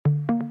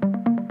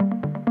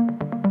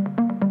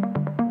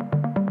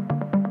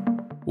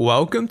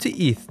Welcome to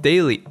ETH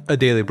Daily, a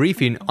daily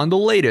briefing on the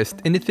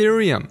latest in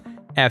Ethereum.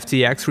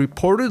 FTX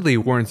reportedly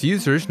warns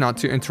users not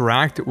to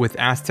interact with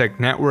Aztec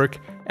Network.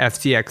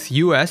 FTX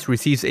US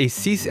receives a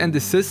cease and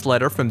desist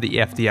letter from the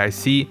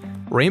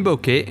FDIC.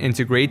 RainbowKit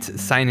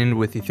integrates sign-in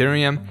with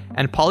Ethereum,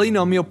 and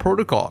Polynomial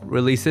Protocol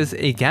releases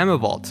a Gamma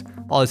Vault.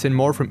 All this and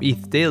more from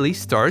ETH Daily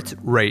starts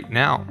right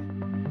now.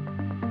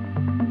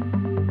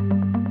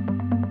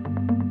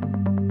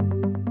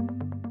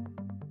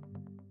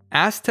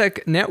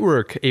 Aztec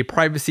Network, a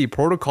privacy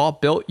protocol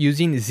built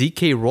using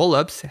ZK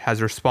rollups, has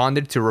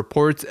responded to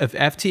reports of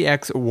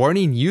FTX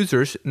warning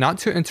users not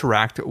to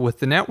interact with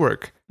the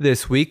network.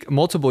 This week,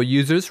 multiple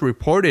users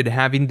reported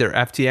having their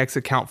FTX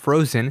account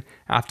frozen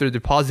after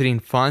depositing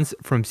funds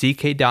from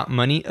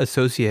ZK.Money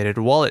associated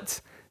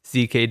wallets.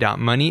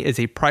 ZK.Money is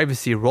a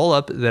privacy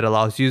rollup that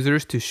allows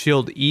users to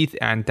shield ETH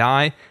and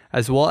DAI,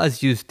 as well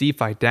as use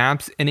DeFi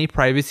dApps in a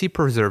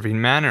privacy-preserving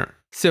manner.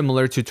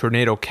 Similar to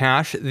Tornado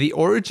Cash, the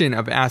origin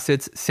of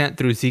assets sent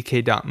through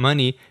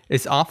ZK.Money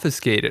is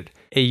obfuscated.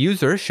 A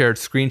user shared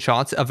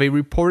screenshots of a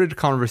reported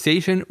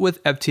conversation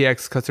with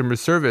FTX customer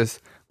service,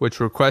 which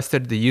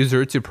requested the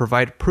user to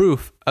provide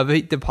proof of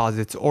a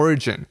deposit's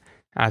origin.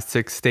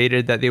 Aztec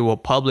stated that they will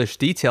publish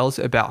details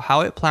about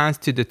how it plans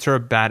to deter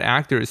bad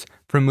actors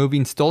from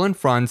moving stolen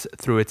funds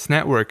through its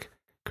network.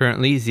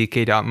 Currently,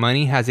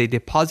 ZK.Money has a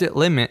deposit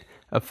limit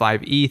of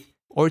 5 ETH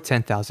or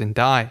 10,000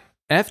 DAI.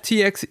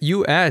 FTX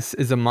US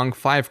is among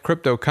 5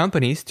 crypto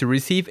companies to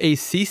receive a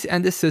cease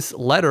and desist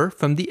letter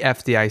from the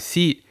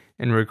FDIC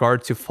in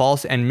regard to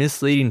false and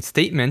misleading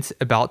statements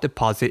about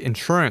deposit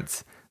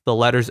insurance. The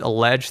letters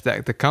allege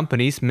that the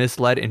companies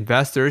misled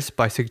investors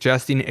by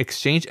suggesting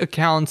exchange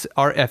accounts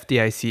are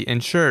FDIC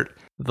insured.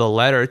 The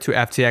letter to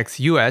FTX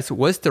US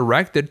was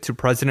directed to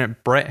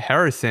President Brett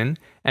Harrison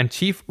and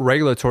Chief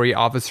Regulatory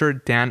Officer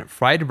Dan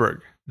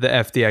Friedberg. The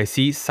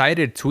FDIC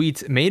cited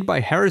tweets made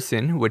by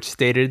Harrison, which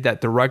stated that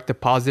direct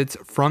deposits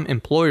from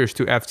employers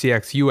to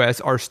FTX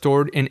US are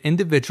stored in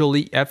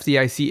individually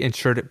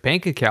FDIC-insured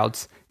bank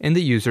accounts in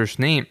the user's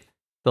name.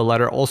 The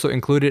letter also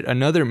included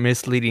another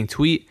misleading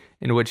tweet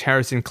in which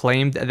Harrison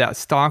claimed that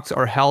stocks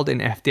are held in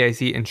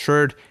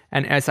FDIC-insured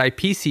and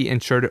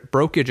SIPC-insured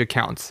brokerage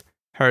accounts.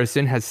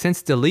 Harrison has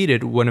since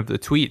deleted one of the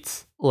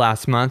tweets.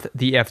 Last month,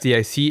 the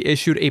FDIC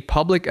issued a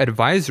public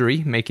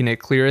advisory making it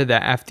clear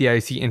that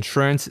FDIC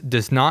insurance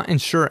does not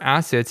insure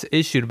assets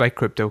issued by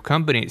crypto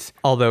companies.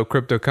 Although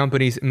crypto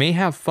companies may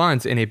have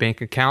funds in a bank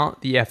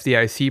account, the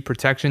FDIC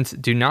protections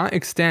do not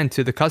extend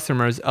to the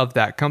customers of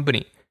that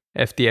company.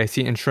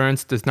 FDIC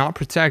insurance does not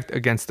protect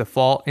against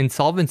default,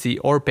 insolvency,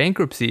 or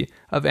bankruptcy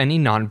of any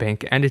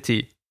non-bank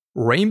entity.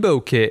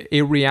 RainbowKit,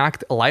 a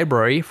React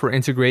library for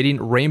integrating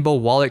Rainbow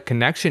Wallet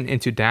connection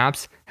into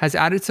dApps, has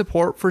added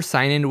support for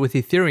sign-in with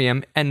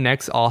Ethereum and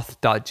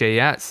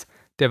nextauth.js.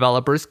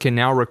 Developers can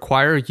now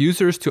require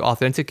users to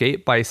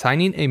authenticate by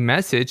signing a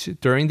message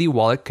during the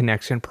wallet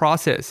connection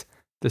process.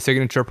 The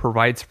signature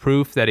provides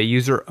proof that a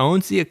user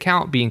owns the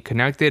account being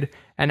connected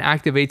and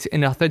activates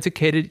an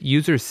authenticated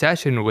user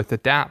session with the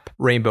dApp.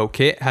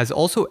 RainbowKit has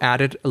also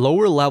added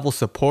lower-level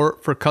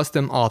support for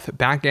custom auth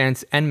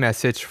backends and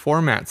message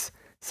formats.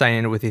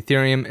 Sign-in with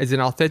Ethereum is an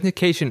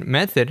authentication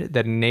method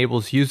that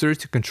enables users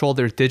to control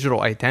their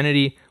digital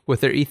identity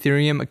with their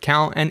Ethereum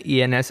account and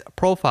ENS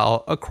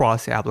profile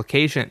across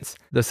applications.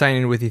 The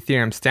Sign-in with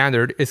Ethereum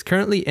standard is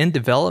currently in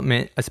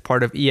development as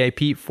part of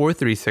EIP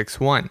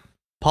 4361.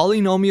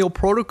 Polynomial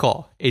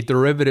Protocol, a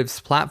derivatives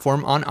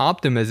platform on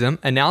Optimism,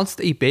 announced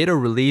a beta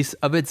release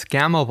of its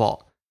Gamma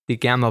Vault. The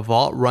Gamma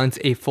Vault runs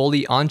a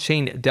fully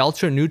on-chain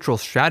delta-neutral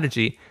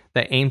strategy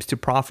that aims to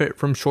profit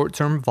from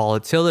short-term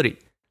volatility.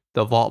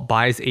 The vault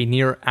buys a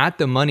near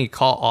at-the-money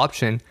call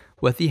option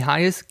with the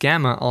highest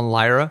gamma on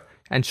Lyra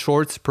and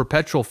shorts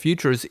perpetual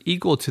futures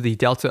equal to the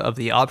delta of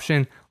the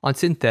option on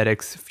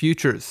Synthetix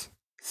futures.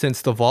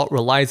 Since the vault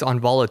relies on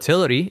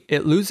volatility,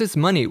 it loses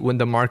money when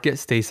the market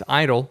stays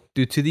idle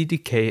due to the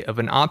decay of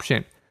an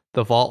option.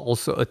 The vault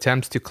also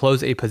attempts to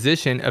close a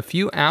position a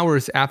few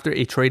hours after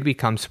a trade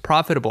becomes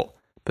profitable.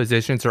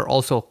 Positions are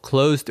also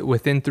closed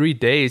within 3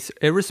 days,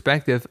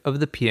 irrespective of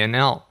the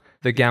P&L.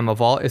 The Gamma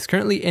Vault is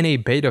currently in a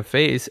beta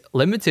phase,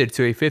 limited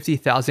to a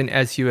 50,000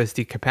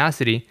 SUSD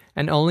capacity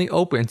and only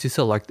open to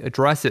select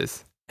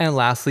addresses. And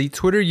lastly,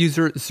 Twitter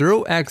user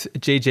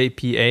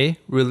 0xJJPA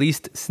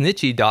released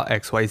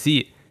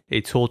Snitchy.xyz,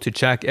 a tool to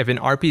check if an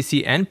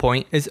RPC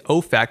endpoint is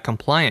OFAC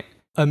compliant.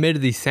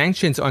 Amid the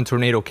sanctions on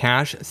Tornado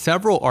Cash,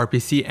 several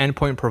RPC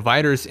endpoint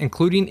providers,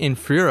 including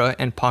Infura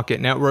and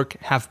Pocket Network,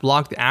 have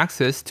blocked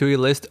access to a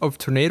list of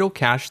Tornado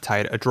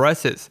Cash-tied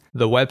addresses.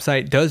 The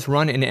website does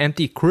run an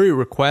empty query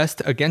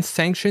request against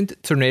sanctioned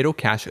Tornado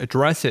Cash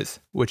addresses,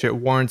 which it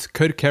warns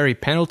could carry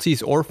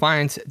penalties or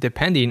fines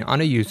depending on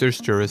a user's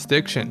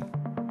jurisdiction.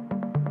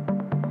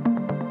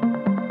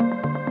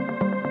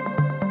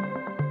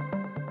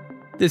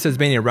 This has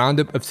been a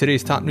roundup of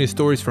today's top news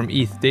stories from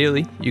ETH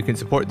Daily. You can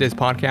support this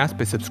podcast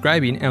by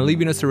subscribing and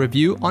leaving us a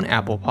review on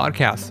Apple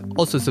Podcasts.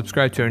 Also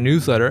subscribe to our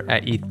newsletter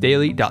at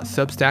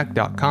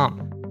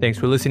ethdaily.substack.com. Thanks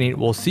for listening.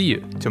 We'll see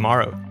you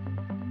tomorrow.